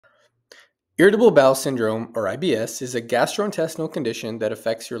Irritable bowel syndrome, or IBS, is a gastrointestinal condition that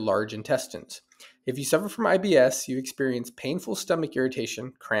affects your large intestines. If you suffer from IBS, you experience painful stomach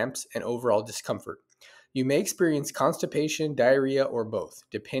irritation, cramps, and overall discomfort. You may experience constipation, diarrhea, or both,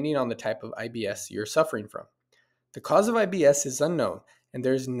 depending on the type of IBS you're suffering from. The cause of IBS is unknown, and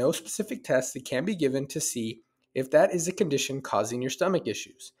there is no specific test that can be given to see if that is a condition causing your stomach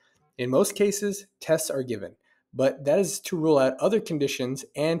issues. In most cases, tests are given, but that is to rule out other conditions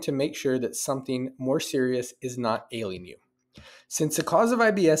and to make sure that something more serious is not ailing you. Since the cause of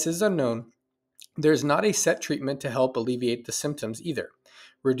IBS is unknown, there is not a set treatment to help alleviate the symptoms either.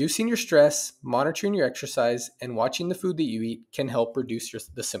 Reducing your stress, monitoring your exercise, and watching the food that you eat can help reduce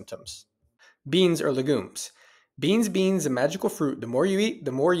the symptoms. Beans or legumes. Beans, a magical fruit. The more you eat,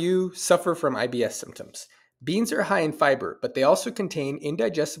 the more you suffer from IBS symptoms. Beans are high in fiber, but they also contain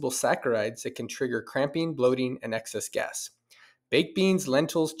indigestible saccharides that can trigger cramping, bloating, and excess gas. Baked beans,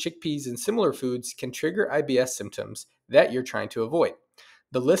 lentils, chickpeas, and similar foods can trigger IBS symptoms that you're trying to avoid.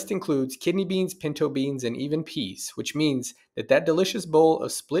 The list includes kidney beans, pinto beans, and even peas, which means that delicious bowl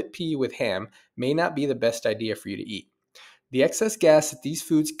of split pea with ham may not be the best idea for you to eat. The excess gas that these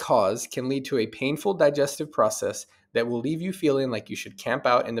foods cause can lead to a painful digestive process that will leave you feeling like you should camp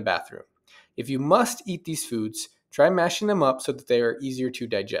out in the bathroom. If you must eat these foods, try mashing them up so that they are easier to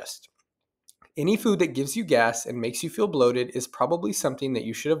digest. Any food that gives you gas and makes you feel bloated is probably something that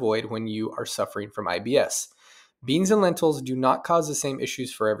you should avoid when you are suffering from IBS. Beans and lentils do not cause the same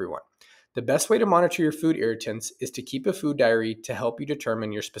issues for everyone. The best way to monitor your food irritants is to keep a food diary to help you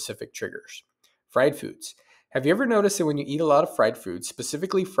determine your specific triggers. Fried foods. Have you ever noticed that when you eat a lot of fried foods,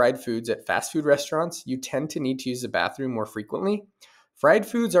 specifically fried foods at fast food restaurants, you tend to need to use the bathroom more frequently? Fried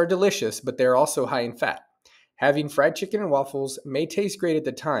foods are delicious, but they're also high in fat. Having fried chicken and waffles may taste great at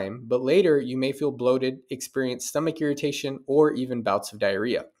the time, but later you may feel bloated, experience stomach irritation, or even bouts of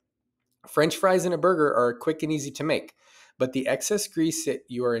diarrhea. French fries and a burger are quick and easy to make, but the excess grease that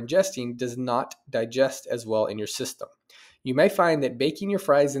you are ingesting does not digest as well in your system. You may find that baking your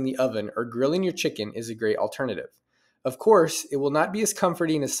fries in the oven or grilling your chicken is a great alternative. Of course, it will not be as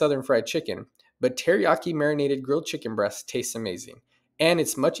comforting as southern fried chicken, but teriyaki marinated grilled chicken breast tastes amazing, and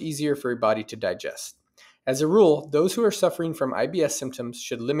it's much easier for your body to digest. As a rule, those who are suffering from IBS symptoms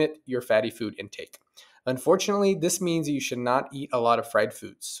should limit your fatty food intake. Unfortunately, this means you should not eat a lot of fried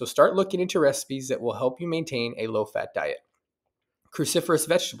foods, so start looking into recipes that will help you maintain a low-fat diet. Cruciferous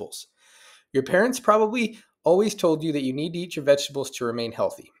vegetables. Your parents probably always told you that you need to eat your vegetables to remain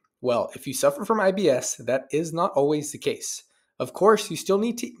healthy. Well, if you suffer from IBS, that is not always the case. Of course, you still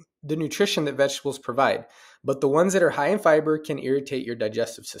need to eat the nutrition that vegetables provide, but the ones that are high in fiber can irritate your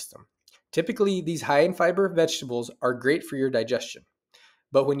digestive system. Typically, these high in fiber vegetables are great for your digestion.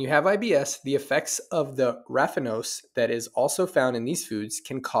 But when you have IBS, the effects of the raffinose that is also found in these foods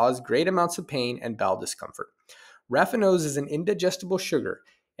can cause great amounts of pain and bowel discomfort. Raffinose is an indigestible sugar,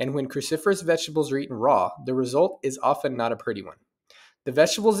 and when cruciferous vegetables are eaten raw, the result is often not a pretty one. The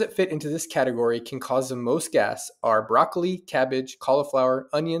vegetables that fit into this category can cause the most gas are broccoli, cabbage, cauliflower,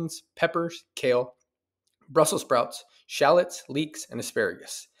 onions, peppers, kale, Brussels sprouts, shallots, leeks, and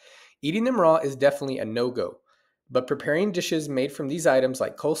asparagus. Eating them raw is definitely a no-go, but preparing dishes made from these items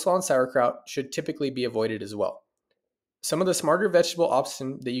like coleslaw and sauerkraut should typically be avoided as well. Some of the smarter vegetable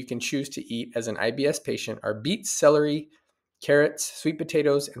options that you can choose to eat as an IBS patient are beets, celery, carrots, sweet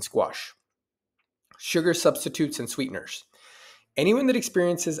potatoes, and squash. Sugar substitutes and sweeteners. Anyone that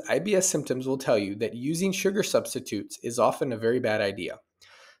experiences IBS symptoms will tell you that using sugar substitutes is often a very bad idea.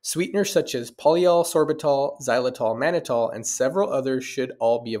 Sweeteners such as polyol, sorbitol, xylitol, mannitol, and several others should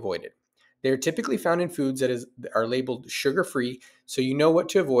all be avoided. They are typically found in foods that are labeled sugar-free, so you know what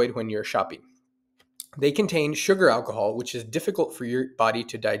to avoid when you're shopping. They contain sugar alcohol, which is difficult for your body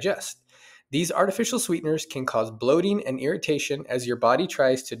to digest. These artificial sweeteners can cause bloating and irritation as your body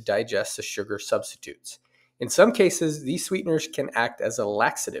tries to digest the sugar substitutes. In some cases, these sweeteners can act as a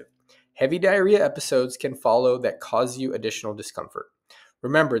laxative. Heavy diarrhea episodes can follow that cause you additional discomfort.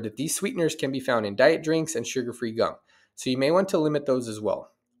 Remember that these sweeteners can be found in diet drinks and sugar-free gum, so you may want to limit those as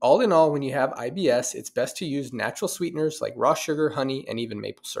well. All in all, when you have IBS, it's best to use natural sweeteners like raw sugar, honey, and even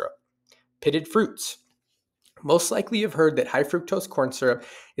maple syrup. Pitted fruits. Most likely you've heard that high fructose corn syrup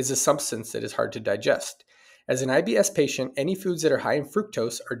is a substance that is hard to digest. As an IBS patient, any foods that are high in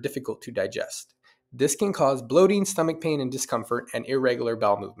fructose are difficult to digest. This can cause bloating, stomach pain and discomfort, and irregular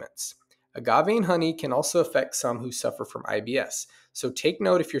bowel movements. Agave and honey can also affect some who suffer from IBS, so take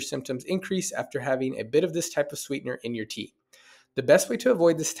note if your symptoms increase after having a bit of this type of sweetener in your tea. The best way to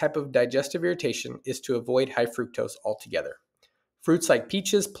avoid this type of digestive irritation is to avoid high fructose altogether. Fruits like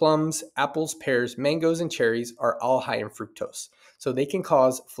peaches, plums, apples, pears, mangoes, and cherries are all high in fructose, so they can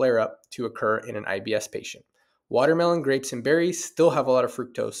cause flare-up to occur in an IBS patient. Watermelon, grapes, and berries still have a lot of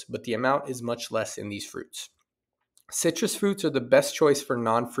fructose, but the amount is much less in these fruits. Citrus fruits are the best choice for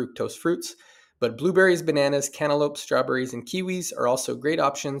non-fructose fruits, but blueberries, bananas, cantaloupes, strawberries, and kiwis are also great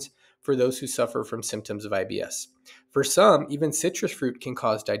options for those who suffer from symptoms of IBS. For some, even citrus fruit can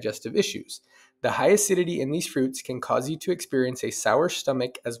cause digestive issues. The high acidity in these fruits can cause you to experience a sour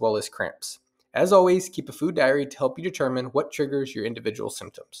stomach as well as cramps. As always, keep a food diary to help you determine what triggers your individual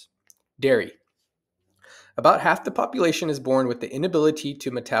symptoms. Dairy. About half the population is born with the inability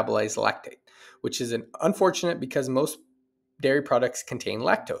to metabolize lactate, which is unfortunate because most dairy products contain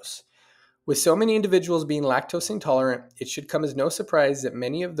lactose. With so many individuals being lactose intolerant, it should come as no surprise that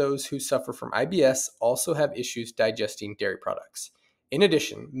many of those who suffer from IBS also have issues digesting dairy products. In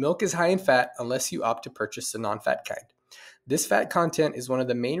addition, milk is high in fat unless you opt to purchase the non-fat kind. This fat content is one of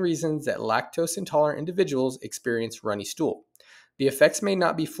the main reasons that lactose intolerant individuals experience runny stool. The effects may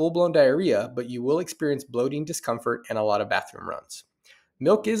not be full-blown diarrhea, but you will experience bloating, discomfort, and a lot of bathroom runs.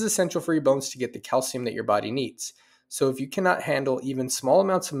 Milk is essential for your bones to get the calcium that your body needs. So if you cannot handle even small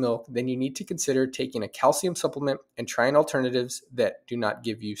amounts of milk, then you need to consider taking a calcium supplement and trying alternatives that do not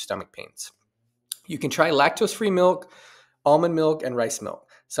give you stomach pains. You can try lactose-free milk, almond milk, and rice milk.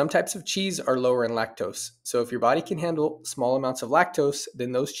 Some types of cheese are lower in lactose. So if your body can handle small amounts of lactose,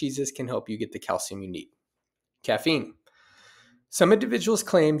 then those cheeses can help you get the calcium you need. Caffeine. Some individuals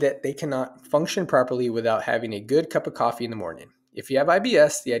claim that they cannot function properly without having a good cup of coffee in the morning. If you have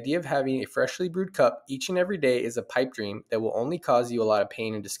IBS, the idea of having a freshly brewed cup each and every day is a pipe dream that will only cause you a lot of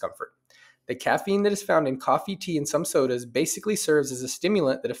pain and discomfort. The caffeine that is found in coffee, tea, and some sodas basically serves as a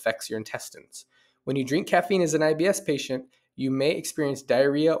stimulant that affects your intestines. When you drink caffeine as an IBS patient, you may experience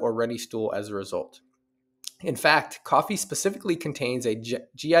diarrhea or runny stool as a result. In fact, coffee specifically contains a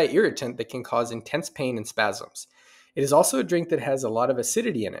GI irritant that can cause intense pain and spasms. It is also a drink that has a lot of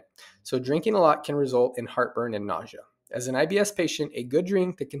acidity in it, so drinking a lot can result in heartburn and nausea. As an IBS patient, a good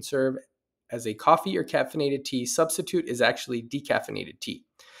drink that can serve as a coffee or caffeinated tea substitute is actually decaffeinated tea.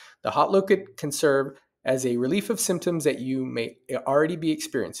 The hot liquid can serve as a relief of symptoms that you may already be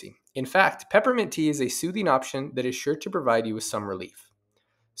experiencing. In fact, peppermint tea is a soothing option that is sure to provide you with some relief.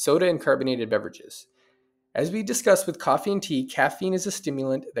 Soda and carbonated beverages. As we discussed with coffee and tea, caffeine is a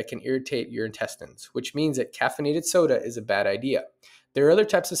stimulant that can irritate your intestines, which means that caffeinated soda is a bad idea. There are other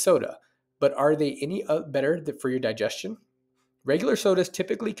types of soda, but are they any better for your digestion? Regular sodas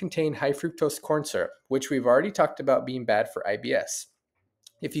typically contain high fructose corn syrup, which we've already talked about being bad for IBS.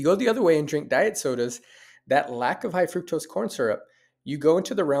 If you go the other way and drink diet sodas, that lack of high fructose corn syrup, you go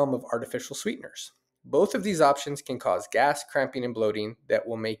into the realm of artificial sweeteners. Both of these options can cause gas, cramping, and bloating that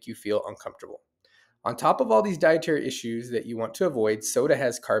will make you feel uncomfortable. On top of all these dietary issues that you want to avoid, soda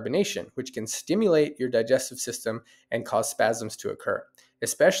has carbonation, which can stimulate your digestive system and cause spasms to occur,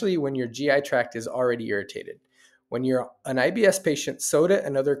 especially when your GI tract is already irritated. When you're an IBS patient, soda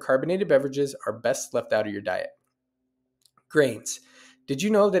and other carbonated beverages are best left out of your diet. Grains. Did you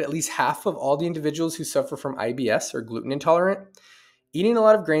know that at least half of all the individuals who suffer from IBS are gluten intolerant? Eating a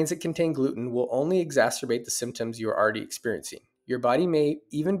lot of grains that contain gluten will only exacerbate the symptoms you are already experiencing. Your body may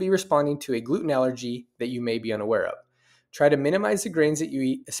even be responding to a gluten allergy that you may be unaware of. Try to minimize the grains that you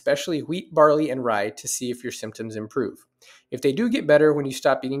eat, especially wheat, barley, and rye, to see if your symptoms improve. If they do get better when you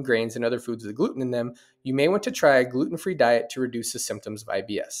stop eating grains and other foods with gluten in them, you may want to try a gluten-free diet to reduce the symptoms of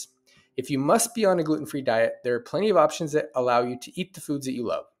IBS. If you must be on a gluten-free diet, there are plenty of options that allow you to eat the foods that you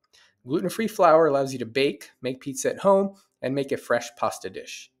love. Gluten-free flour allows you to bake, make pizza at home, and make a fresh pasta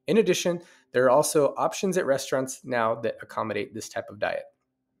dish. In addition, there are also options at restaurants now that accommodate this type of diet.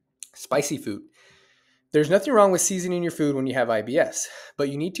 Spicy food. There's nothing wrong with seasoning your food when you have IBS, but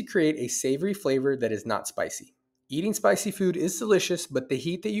you need to create a savory flavor that is not spicy. Eating spicy food is delicious, but the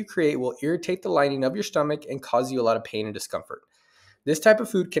heat that you create will irritate the lining of your stomach and cause you a lot of pain and discomfort. This type of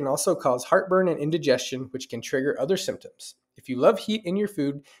food can also cause heartburn and indigestion, which can trigger other symptoms. If you love heat in your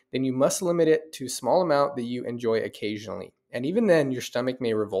food, then you must limit it to a small amount that you enjoy occasionally. And even then, your stomach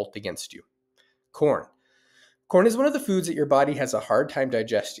may revolt against you. Corn. Corn is one of the foods that your body has a hard time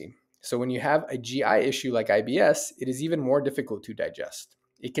digesting. So when you have a GI issue like IBS, it is even more difficult to digest.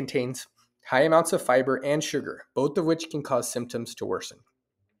 It contains high amounts of fiber and sugar, both of which can cause symptoms to worsen.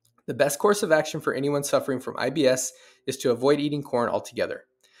 The best course of action for anyone suffering from IBS is to avoid eating corn altogether.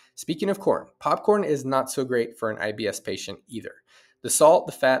 Speaking of corn, popcorn is not so great for an IBS patient either. The salt,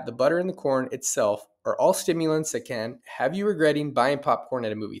 the fat, the butter, and the corn itself are all stimulants that can have you regretting buying popcorn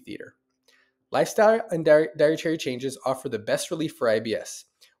at a movie theater. Lifestyle and dietary changes offer the best relief for IBS.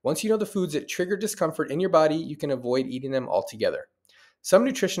 Once you know the foods that trigger discomfort in your body, you can avoid eating them altogether. Some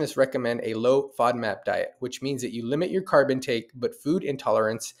nutritionists recommend a low FODMAP diet, which means that you limit your carb intake, but food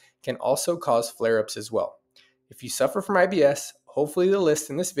intolerance can also cause flare-ups as well. If you suffer from IBS, hopefully the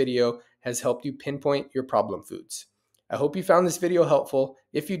list in this video has helped you pinpoint your problem foods. I hope you found this video helpful.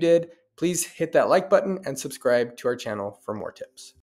 If you did, please hit that like button and subscribe to our channel for more tips.